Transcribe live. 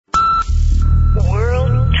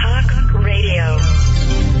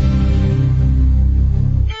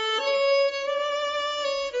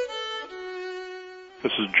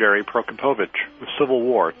Jerry Prokopovich with Civil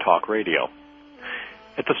War Talk Radio.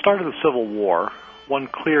 At the start of the Civil War, one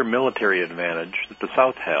clear military advantage that the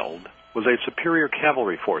South held was a superior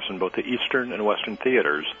cavalry force in both the Eastern and Western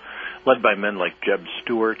theaters, led by men like Jeb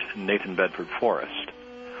Stuart and Nathan Bedford Forrest.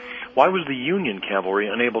 Why was the Union cavalry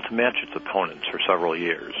unable to match its opponents for several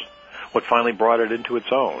years? What finally brought it into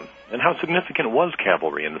its own? And how significant was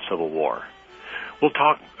cavalry in the Civil War? We'll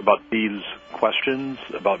talk about these questions,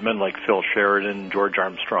 about men like Phil Sheridan, George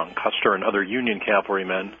Armstrong Custer, and other Union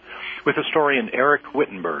cavalrymen, with historian Eric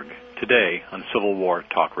Wittenberg, today on Civil War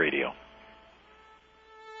Talk Radio.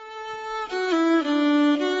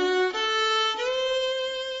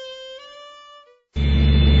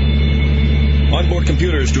 Onboard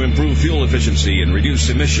computers to improve fuel efficiency and reduce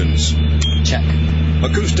emissions. Check.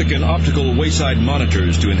 Acoustic and optical wayside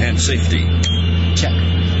monitors to enhance safety. Check.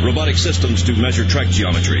 Robotic systems to measure track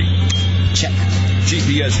geometry. Check.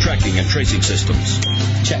 GPS tracking and tracing systems.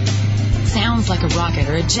 Check. Sounds like a rocket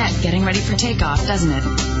or a jet getting ready for takeoff, doesn't it?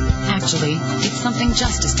 Actually, it's something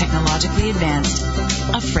just as technologically advanced.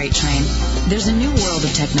 A freight train. There's a new world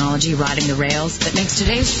of technology riding the rails that makes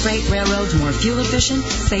today's freight railroads more fuel efficient,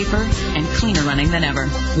 safer, and cleaner running than ever.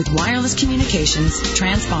 With wireless communications,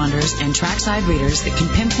 transponders, and trackside readers that can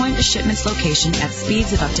pinpoint a shipment's location at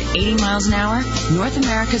speeds of up to 80 miles an hour, North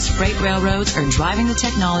America's freight railroads are driving the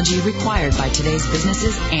technology required by today's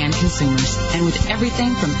businesses and consumers. And with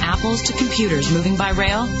everything from apples to computers moving by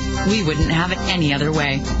rail, we wouldn't have it any other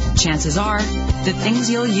way. Chances are, the things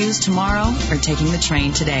you'll use tomorrow are taking the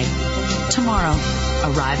train today. Tomorrow,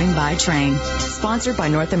 arriving by train. Sponsored by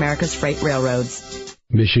North America's Freight Railroads.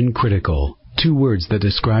 Mission critical. 2 words that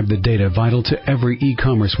describe the data vital to every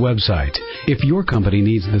e-commerce website. If your company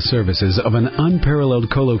needs the services of an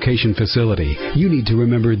unparalleled co-location facility, you need to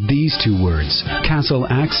remember these 2 words: Castle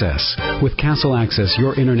Access. With Castle Access,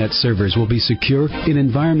 your internet servers will be secure in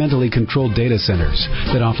environmentally controlled data centers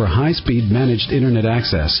that offer high-speed managed internet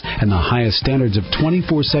access and the highest standards of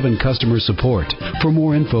 24/7 customer support. For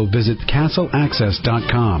more info, visit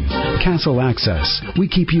castleaccess.com. Castle Access. We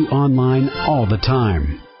keep you online all the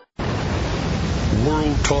time.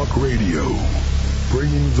 World Talk Radio,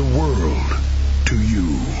 bringing the world to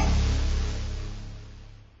you.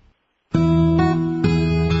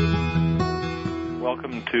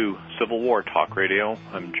 Welcome to Civil War Talk Radio.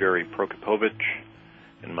 I'm Jerry Prokopovich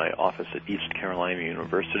in my office at East Carolina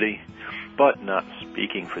University, but not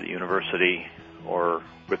speaking for the university or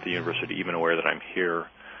with the university, even aware that I'm here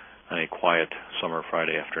on a quiet summer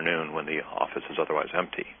Friday afternoon when the office is otherwise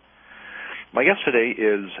empty. My guest today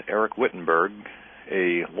is Eric Wittenberg,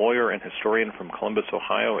 a lawyer and historian from Columbus,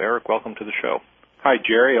 Ohio. Eric, welcome to the show. Hi,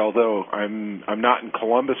 Jerry. Although I'm not in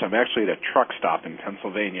Columbus, I'm actually at a truck stop in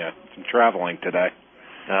Pennsylvania. I'm traveling today.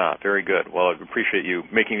 Very good. Well, I appreciate you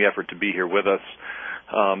making the effort to be here with us.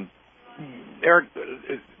 Eric,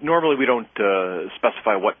 normally we don't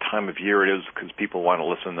specify what time of year it is because people want to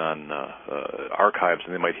listen on archives,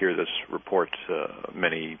 and they might hear this report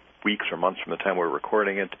many weeks or months from the time we're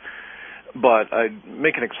recording it. But I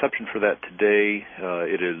make an exception for that today.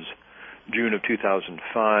 It is June of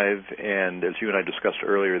 2005, and as you and I discussed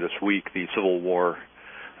earlier this week, the Civil War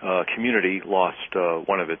community lost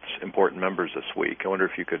one of its important members this week. I wonder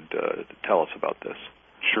if you could tell us about this.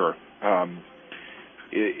 Sure.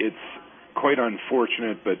 It's quite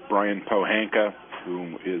unfortunate, but Brian Pohanka,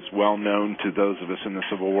 who is well known to those of us in the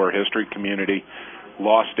Civil War history community,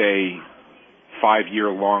 lost a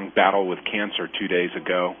 5-year-long battle with cancer 2 days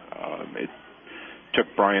ago. It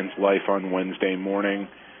took Brian's life on Wednesday morning.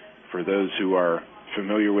 For those who are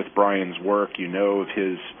familiar with Brian's work, you know of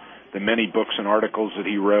the many books and articles that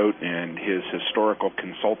he wrote and his historical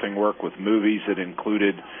consulting work with movies that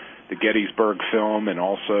included the Gettysburg film and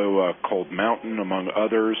also Cold Mountain, among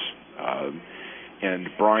others. And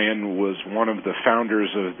Brian was one of the founders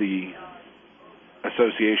of the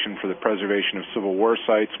Association for the Preservation of Civil War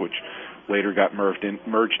Sites, which later got merged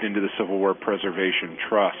into the Civil War Preservation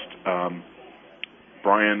Trust.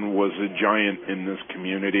 Brian was a giant in this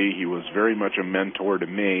community. He was very much a mentor to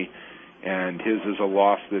me, and his is a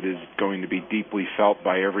loss that is going to be deeply felt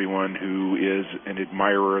by everyone who is an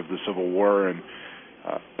admirer of the Civil War, and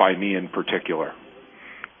by me in particular.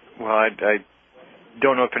 Well, I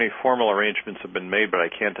don't know if any formal arrangements have been made, but I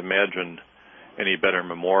can't imagine any better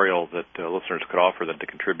memorial that listeners could offer than to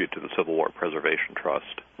contribute to the Civil War Preservation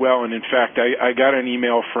Trust. Well, and in fact, I got an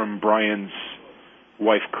email from Brian's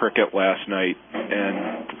wife, Cricket, last night,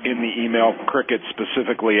 and in the email, Cricket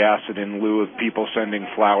specifically asked that in lieu of people sending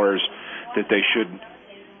flowers, that they should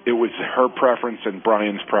it was her preference and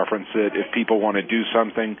Brian's preference that if people want to do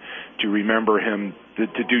something to remember him, to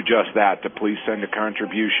do just that, to please send a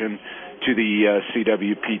contribution to the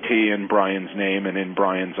CWPT in Brian's name and in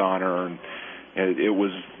Brian's honor. And it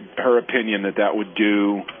was her opinion that that would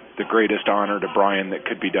do the greatest honor to Brian that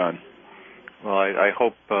could be done. Well, I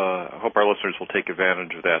hope our listeners will take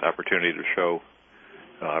advantage of that opportunity to show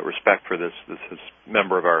respect for this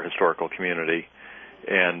member of our historical community,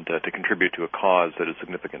 and to contribute to a cause that is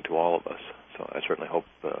significant to all of us. So I certainly hope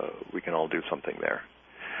we can all do something there.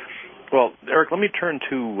 Well, Eric, let me turn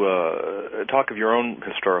to talk of your own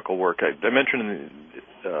historical work. I mentioned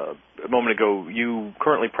a moment ago you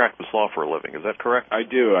currently practice law for a living. Is that correct? I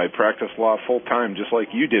do. I practice law full-time, just like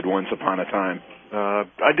you did once upon a time.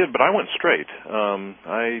 I did, but I went straight.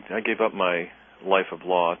 I gave up my life of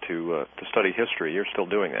law to study history. You're still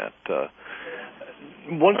doing that.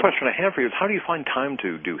 One question I have for you is, how do you find time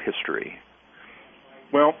to do history?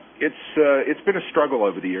 Well, it's been a struggle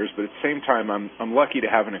over the years, but at the same time, I'm lucky to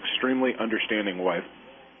have an extremely understanding wife,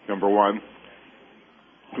 number one,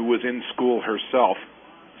 who was in school herself.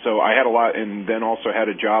 So I had a lot, and then also had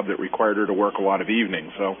a job that required her to work a lot of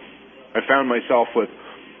evenings. So I found myself with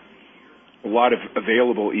a lot of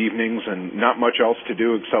available evenings and not much else to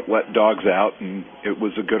do except let dogs out, and it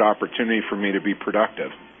was a good opportunity for me to be productive.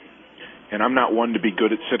 And I'm not one to be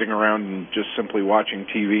good at sitting around and just simply watching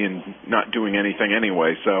TV and not doing anything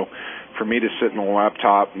anyway. So for me to sit in a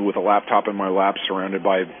laptop with a laptop in my lap surrounded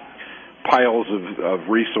by piles of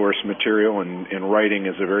resource material and writing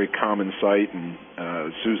is a very common sight, and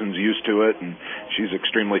Susan's used to it, and she's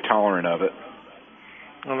extremely tolerant of it.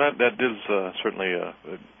 Well, that is certainly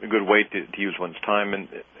a good way to use one's time. And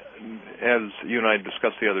as you and I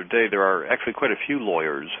discussed the other day, there are actually quite a few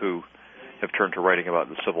lawyers who have turned to writing about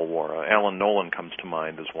the Civil War. Alan Nolan comes to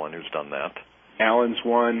mind as one who's done that. Alan's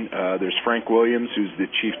one. There's Frank Williams, who's the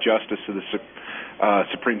Chief Justice of the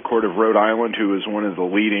Supreme Court of Rhode Island, who is one of the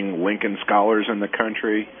leading Lincoln scholars in the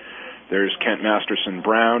country. There's Kent Masterson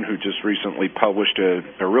Brown, who just recently published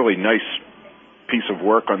a really nice piece of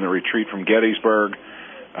work on the retreat from Gettysburg.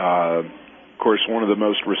 Of course, one of the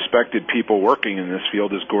most respected people working in this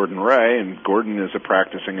field is Gordon Ray, and Gordon is a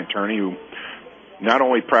practicing attorney who not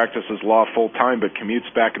only practices law full-time, but commutes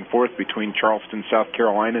back and forth between Charleston, South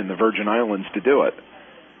Carolina, and the Virgin Islands to do it.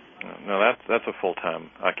 No, that's a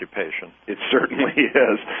full-time occupation. It certainly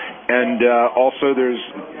is. And also there's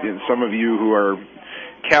some of you who are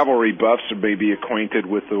cavalry buffs or may be acquainted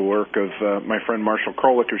with the work of my friend Marshall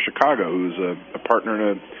Krolik of Chicago, who's a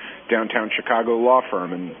partner in a downtown Chicago law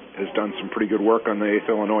firm and has done some pretty good work on the 8th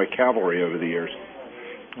Illinois Cavalry over the years.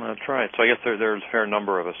 That's right. So I guess there's a fair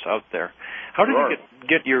number of us out there. How did you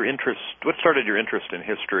get your interest? What started your interest in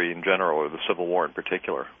history in general, or the Civil War in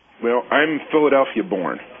particular? Well, I'm Philadelphia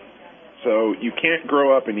born, so you can't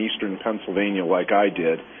grow up in eastern Pennsylvania like I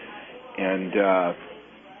did and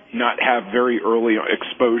not have very early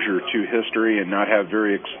exposure to history and not have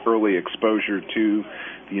very early exposure to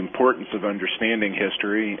the importance of understanding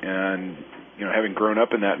history. And having grown up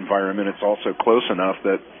in that environment, it's also close enough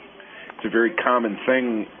that it's a very common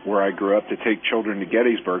thing where I grew up to take children to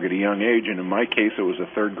Gettysburg at a young age, and in my case it was a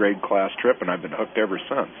third-grade class trip, and I've been hooked ever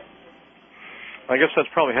since. I guess that's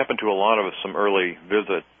probably happened to a lot of us, some early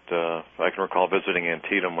visit. I can recall visiting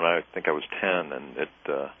Antietam when I think I was 10, and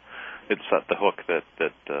it set the hook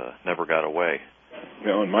that never got away.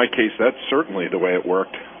 Well, in my case, that's certainly the way it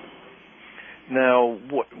worked. Now,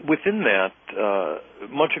 within that,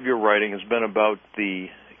 much of your writing has been about the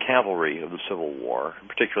cavalry of the Civil War,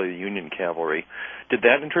 particularly the Union cavalry. Did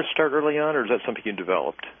that interest start early on, or is that something you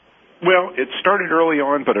developed? Well, it started early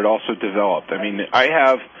on, but it also developed. I mean, I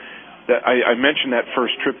mentioned that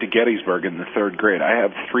first trip to Gettysburg in the third grade. I have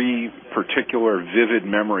 3 particular vivid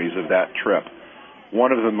memories of that trip.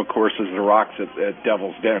 One of them, of course, is the rocks at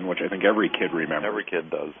Devil's Den, which I think every kid remembers. Every kid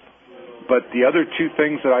does. But the other 2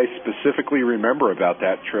 things that I specifically remember about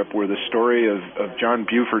that trip were the story of John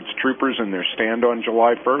Buford's troopers and their stand on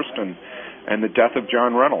July 1st and the death of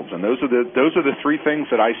John Reynolds. And those are the 3 things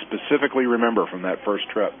that I specifically remember from that first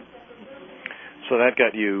trip. So that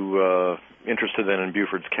got you interested then in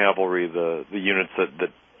Buford's cavalry, the units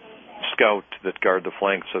that scout, that guard the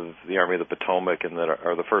flanks of the Army of the Potomac and that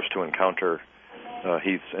are the first to encounter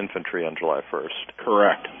Heath's infantry on July 1st.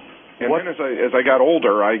 Correct. And then as I got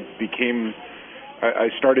older, I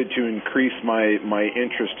started to increase my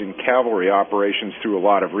interest in cavalry operations through a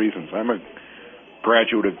lot of reasons. I'm a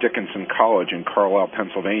graduate of Dickinson College in Carlisle,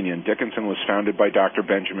 Pennsylvania, and Dickinson was founded by Dr.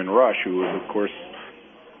 Benjamin Rush, who was, of course,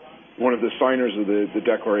 one of the signers of the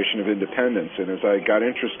Declaration of Independence. And as I got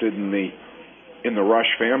interested in the Rush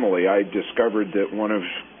family, I discovered that one of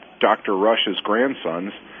Dr. Rush's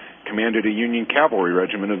grandsons commanded a Union cavalry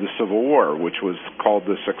regiment of the Civil War, which was called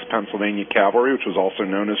the 6th Pennsylvania Cavalry, which was also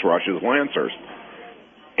known as Rush's Lancers.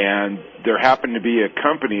 And there happened to be a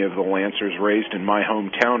company of the Lancers raised in my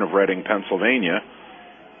hometown of Reading, Pennsylvania,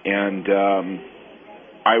 and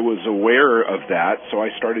I was aware of that, so I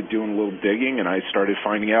started doing a little digging, and I started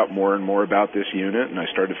finding out more and more about this unit, and I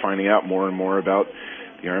started finding out more and more about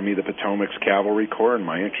the Army of the Potomac's Cavalry Corps, and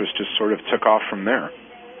my interest just sort of took off from there.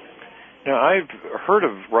 Now, I've heard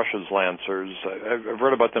of Rush's Lancers. I've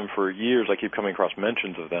read about them for years. I keep coming across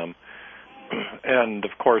mentions of them. And,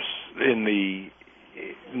 of course, in the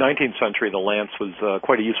 19th century, the lance was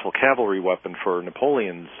quite a useful cavalry weapon for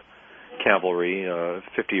Napoleon's cavalry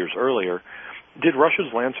 50 years earlier. Did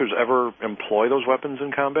Rush's Lancers ever employ those weapons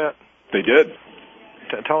in combat? They did.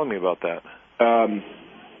 Tell me about that.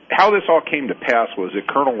 How this all came to pass was that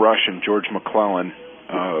Colonel Rush and George McClellan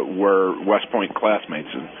were West Point classmates,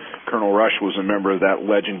 and Colonel Rush was a member of that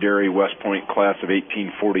legendary West Point class of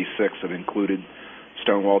 1846 that included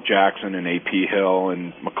Stonewall Jackson and A.P. Hill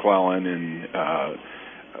and McClellan and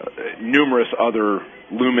numerous other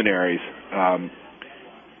luminaries.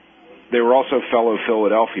 They were also fellow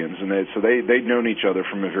Philadelphians, and they'd known each other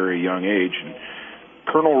from a very young age. And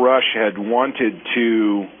Colonel Rush had wanted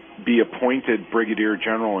to be appointed brigadier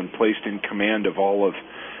general and placed in command of all of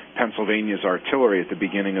Pennsylvania's artillery at the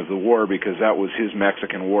beginning of the war, because that was his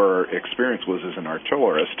Mexican War experience, was as an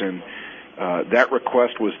artillerist, and that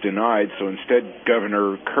request was denied. So instead,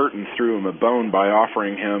 Governor Curtin threw him a bone by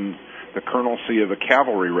offering him the colonelcy of a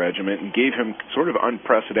cavalry regiment and gave him sort of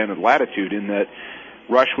unprecedented latitude in that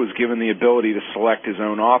Rush was given the ability to select his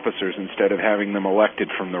own officers instead of having them elected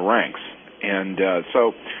from the ranks. And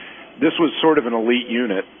so this was sort of an elite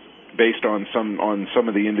unit based on some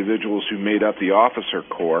of the individuals who made up the officer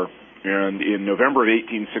corps. And in November of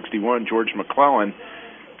 1861, George McClellan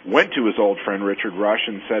went to his old friend Richard Rush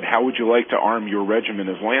and said, "How would you like to arm your regiment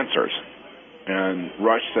as Lancers?" And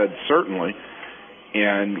Rush said, "Certainly."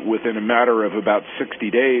 And within a matter of about 60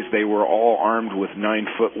 days, they were all armed with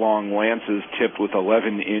 9-foot-long lances tipped with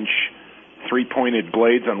 11-inch three-pointed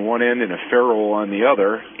blades on one end and a ferrule on the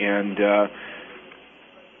other. And,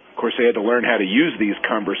 of course, they had to learn how to use these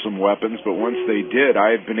cumbersome weapons, but once they did,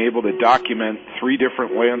 I have been able to document 3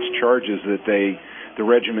 different lance charges that the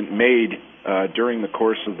regiment made during the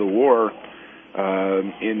course of the war,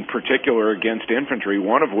 in particular against infantry,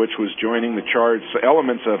 one of which was joining the charge.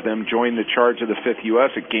 Elements of them joined the charge of the 5th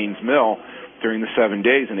U.S. at Gaines Mill during the 7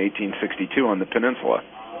 days in 1862 on the peninsula.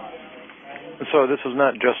 So this was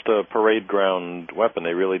not just a parade ground weapon.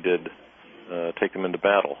 They really did take them into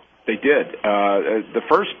battle. They did. The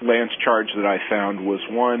first lance charge that I found was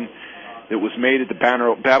one that was made at the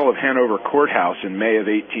Battle of Hanover Courthouse in May of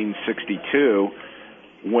 1862,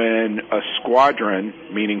 when a squadron,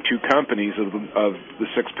 meaning 2 companies of the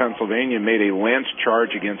 6th Pennsylvania, made a lance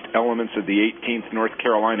charge against elements of the 18th North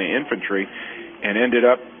Carolina Infantry and ended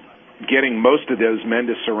up getting most of those men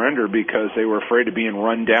to surrender because they were afraid of being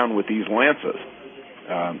run down with these lances.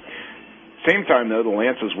 Same time, though, the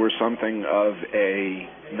lances were something of a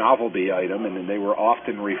novelty item, and they were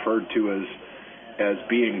often referred to as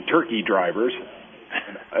being turkey drivers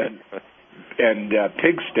and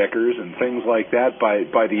pig stickers and things like that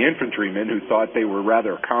by the infantrymen, who thought they were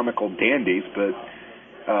rather comical dandies. But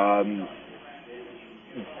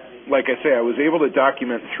like I say, I was able to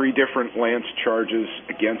document 3 different lance charges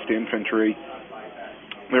against infantry.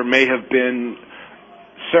 There may have been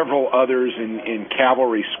several others in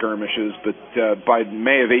cavalry skirmishes, but by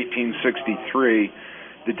May of 1863,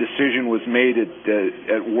 the decision was made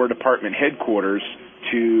at War Department headquarters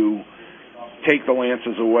to take the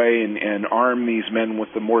lances away and arm these men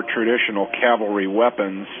with the more traditional cavalry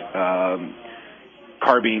weapons,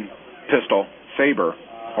 carbine, pistol, saber.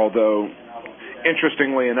 Although,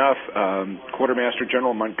 interestingly enough, Quartermaster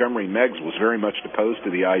General Montgomery Meigs was very much opposed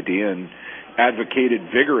to the idea and advocated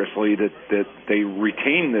vigorously that they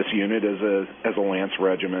retain this unit as a lance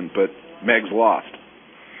regiment, but Meigs lost.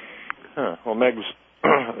 Well, Meigs,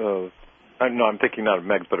 I'm thinking not of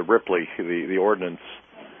Meigs, but of Ripley, the ordnance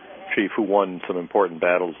chief, who won some important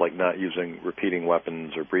battles, like not using repeating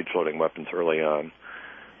weapons or breech-loading weapons early on,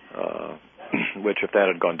 which, if that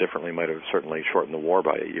had gone differently, might have certainly shortened the war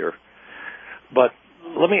by a year. But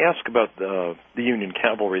let me ask about the Union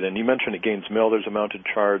cavalry then. You mentioned at Gaines Mill there's a mounted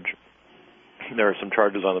charge. There are some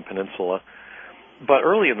charges on the peninsula. But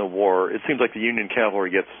early in the war, it seems like the Union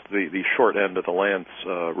cavalry gets the short end of the lance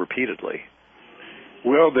repeatedly.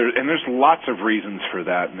 Well, there's lots of reasons for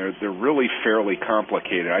that, and they're really fairly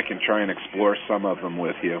complicated. I can try and explore some of them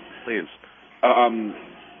with you. Please.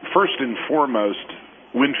 First and foremost,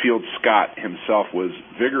 Winfield Scott himself was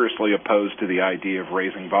vigorously opposed to the idea of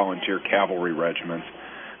raising volunteer cavalry regiments.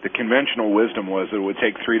 The conventional wisdom was that it would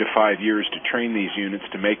take 3 to 5 years to train these units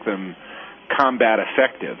to make them combat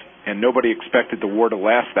effective, and nobody expected the war to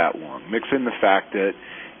last that long. Mix in the fact that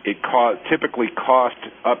it typically cost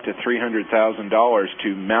up to $300,000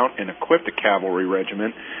 to mount and equip a cavalry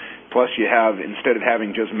regiment, plus you have, instead of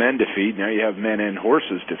having just men to feed, now you have men and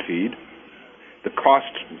horses to feed. The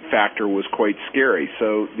cost factor was quite scary.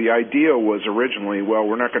 So the idea was originally, well,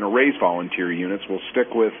 we're not going to raise volunteer units. We'll stick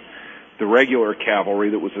with the regular cavalry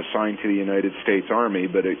that was assigned to the United States Army,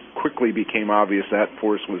 but it quickly became obvious that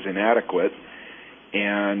force was inadequate.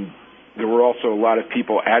 And there were also a lot of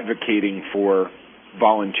people advocating for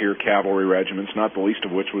volunteer cavalry regiments, not the least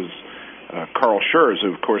of which was Carl Schurz,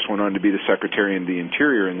 who, of course, went on to be the Secretary of the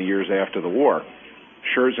Interior in the years after the war.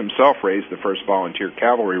 Schurz himself raised the first volunteer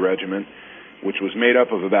cavalry regiment, which was made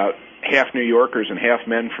up of about half New Yorkers and half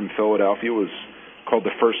men from Philadelphia. It was called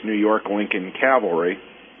the 1st New York Lincoln Cavalry.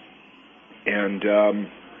 And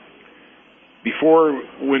before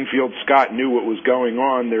Winfield Scott knew what was going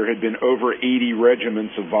on, there had been over 80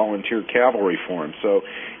 regiments of volunteer cavalry formed. So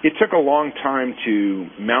it took a long time to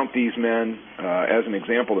mount these men. As an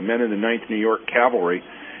example, the men in the 9th New York Cavalry,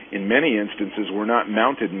 in many instances, were not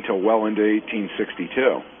mounted until well into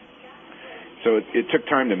 1862. So it took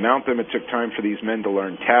time to mount them. It took time for these men to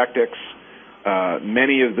learn tactics.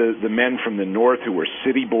 Many of the men from the North who were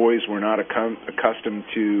city boys were not accustomed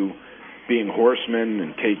to being horsemen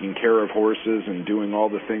and taking care of horses and doing all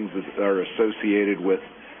the things that are associated with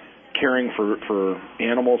caring for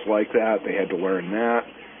animals like that. They had to learn that.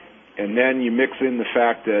 And then you mix in the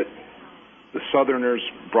fact that the Southerners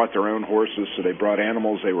brought their own horses, so they brought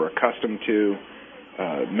animals they were accustomed to.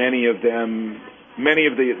 Many of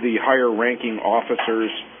the higher-ranking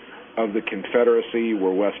officers of the Confederacy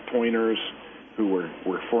were West Pointers, who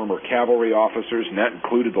were former cavalry officers, and that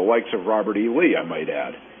included the likes of Robert E. Lee, I might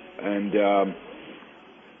add. And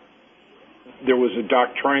there was a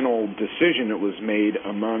doctrinal decision that was made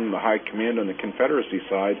among the high command on the Confederacy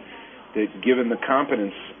side that, given the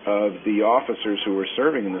competence of the officers who were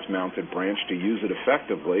serving in this mounted branch, to use it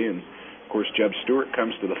effectively. And, of course, Jeb Stuart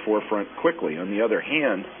comes to the forefront quickly. On the other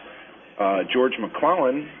hand, George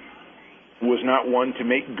McClellan was not one to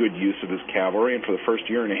make good use of his cavalry, and for the first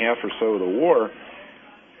year and a half or so of the war,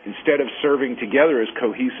 instead of serving together as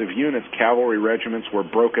cohesive units, cavalry regiments were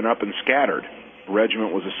broken up and scattered. A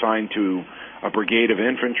regiment was assigned to a brigade of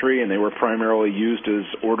infantry, and they were primarily used as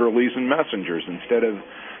orderlies and messengers instead of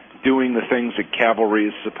doing the things that cavalry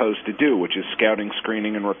is supposed to do, which is scouting,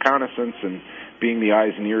 screening, and reconnaissance, and being the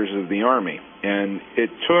eyes and ears of the Army. And it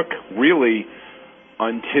took really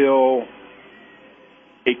until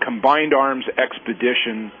a combined arms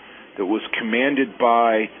expedition that was commanded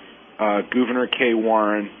by Gouverneur K.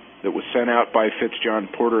 Warren, that was sent out by Fitz-John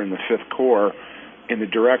Porter in the 5th Corps in the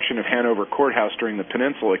direction of Hanover Courthouse during the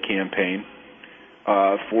Peninsula Campaign,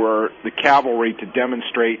 for the cavalry to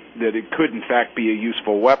demonstrate that it could, in fact, be a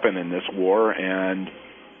useful weapon in this war. And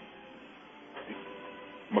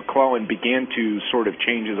McClellan began to sort of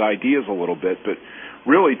change his ideas a little bit, but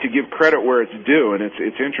really to give credit where it's due. And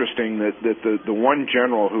it's interesting that the one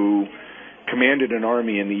general who commanded an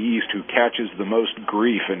army in the East who catches the most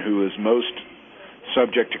grief and who is most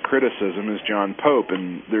subject to criticism is John Pope.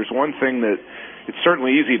 And there's one thing that it's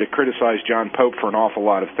certainly easy to criticize John Pope for an awful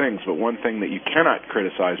lot of things, but one thing that you cannot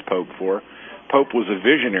criticize Pope for, Pope was a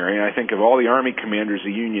visionary, and I think of all the Army commanders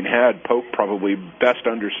the Union had, Pope probably best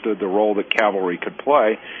understood the role that cavalry could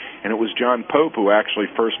play, and it was John Pope who actually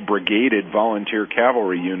first brigaded volunteer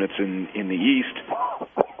cavalry units in the East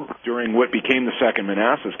during what became the Second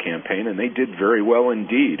Manassas Campaign, and they did very well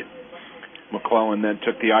indeed. McClellan then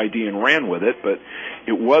took the idea and ran with it, but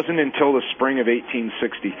it wasn't until the spring of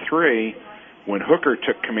 1863 when Hooker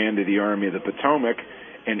took command of the Army of the Potomac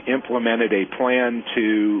and implemented a plan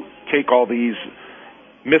to take all these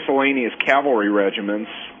miscellaneous cavalry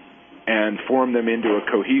regiments and form them into a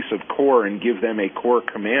cohesive corps and give them a corps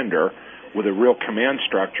commander with a real command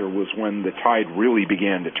structure, was when the tide really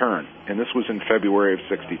began to turn. And this was in February of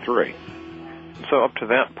 63. So up to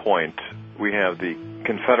that point, we have the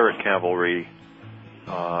Confederate cavalry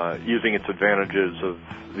using its advantages of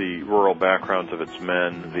the rural backgrounds of its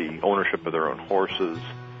men, the ownership of their own horses,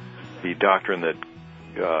 the doctrine that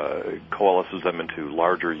coalesces them into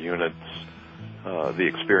larger units, the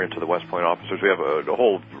experience of the West Point officers. We have a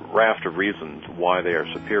whole raft of reasons why they are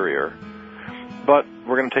superior. But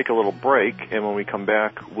we're going to take a little break, and when we come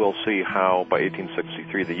back, we'll see how by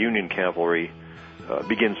 1863 the Union cavalry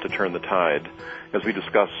begins to turn the tide, as we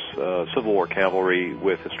discuss Civil War cavalry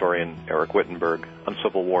with historian Eric Wittenberg on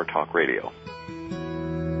Civil War Talk Radio.